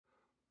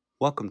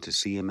Welcome to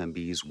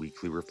CMMB's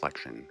Weekly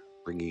Reflection,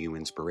 bringing you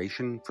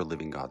inspiration for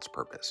living God's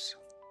purpose.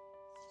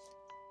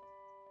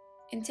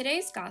 In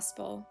today's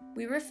Gospel,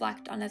 we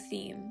reflect on a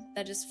theme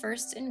that is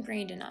first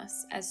ingrained in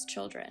us as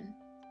children,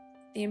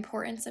 the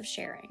importance of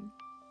sharing.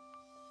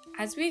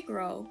 As we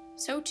grow,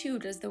 so too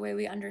does the way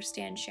we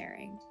understand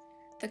sharing.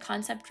 The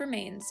concept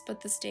remains, but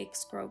the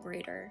stakes grow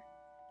greater.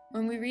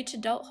 When we reach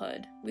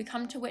adulthood, we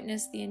come to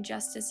witness the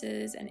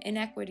injustices and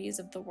inequities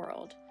of the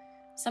world,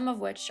 some of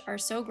which are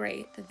so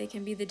great that they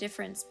can be the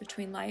difference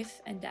between life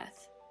and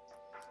death.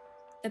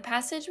 The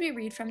passage we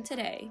read from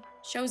today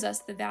shows us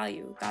the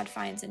value God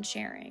finds in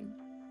sharing.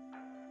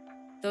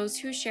 Those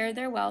who share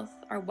their wealth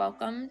are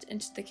welcomed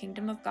into the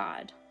kingdom of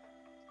God.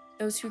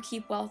 Those who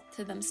keep wealth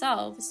to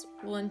themselves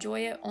will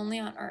enjoy it only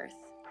on earth.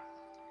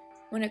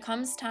 When it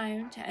comes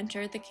time to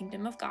enter the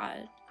kingdom of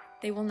God,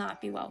 they will not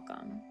be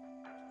welcome.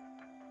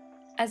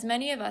 As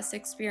many of us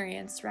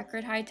experienced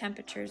record-high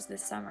temperatures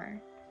this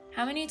summer,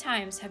 how many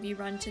times have you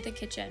run to the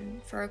kitchen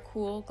for a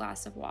cool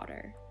glass of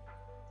water?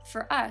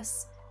 For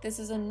us, this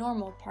is a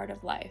normal part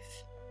of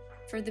life.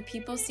 For the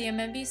people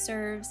CMMB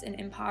serves in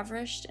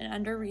impoverished and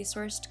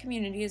under-resourced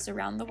communities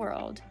around the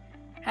world,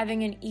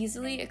 having an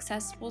easily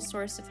accessible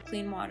source of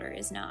clean water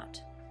is not.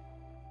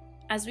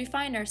 As we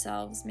find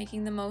ourselves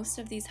making the most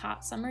of these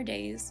hot summer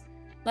days,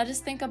 let us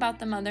think about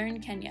the mother in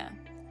Kenya,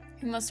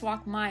 who must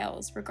walk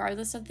miles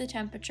regardless of the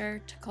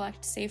temperature to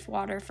collect safe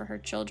water for her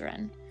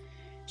children.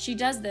 She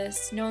does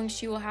this knowing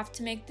she will have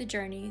to make the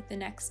journey the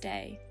next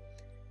day.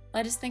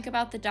 Let us think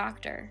about the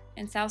doctor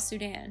in South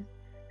Sudan,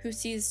 who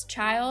sees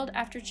child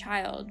after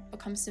child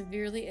become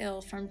severely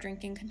ill from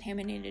drinking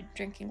contaminated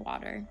drinking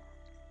water.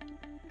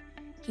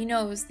 He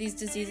knows these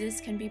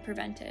diseases can be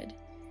prevented,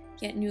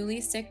 yet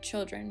newly sick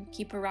children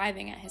keep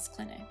arriving at his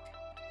clinic.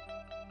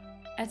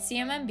 At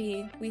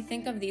CMMB, we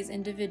think of these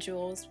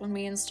individuals when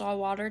we install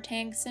water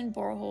tanks and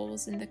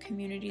boreholes in the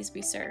communities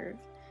we serve.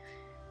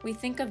 We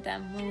think of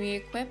them when we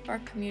equip our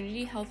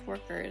community health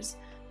workers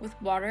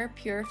with water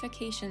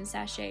purification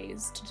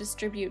sachets to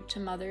distribute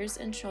to mothers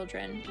and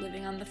children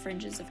living on the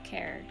fringes of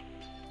care.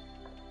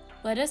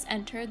 Let us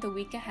enter the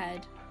week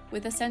ahead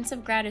with a sense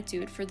of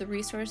gratitude for the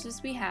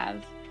resources we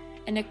have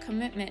and a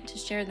commitment to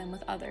share them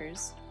with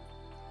others.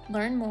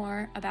 Learn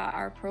more about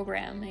our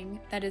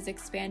programming that is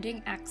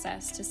expanding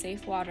access to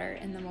safe water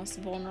in the most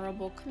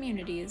vulnerable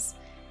communities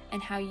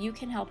and how you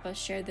can help us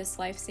share this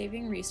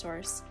life-saving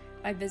resource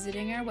by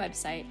visiting our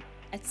website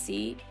at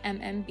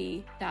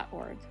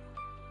cmmb.org.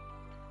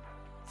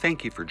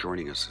 Thank you for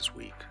joining us this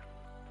week.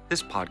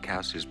 This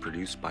podcast is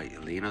produced by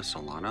Elena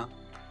Solana,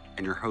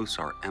 and your hosts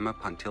are Emma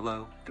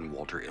Pontillo and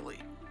Walter Illy.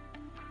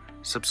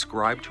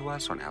 Subscribe to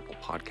us on Apple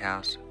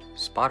Podcasts,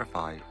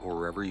 Spotify, or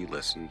wherever you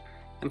listen,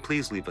 and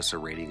please leave us a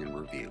rating and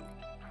review.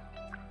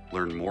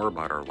 Learn more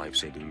about our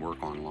life-saving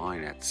work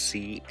online at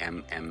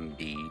cmmb.org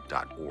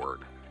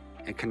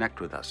and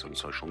connect with us on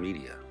social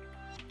media.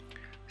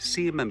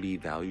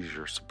 CMMB values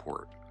your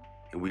support,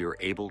 and we are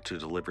able to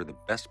deliver the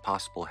best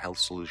possible health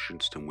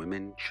solutions to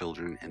women,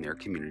 children, and their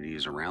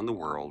communities around the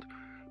world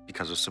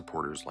because of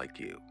supporters like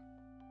you.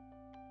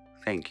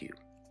 Thank you.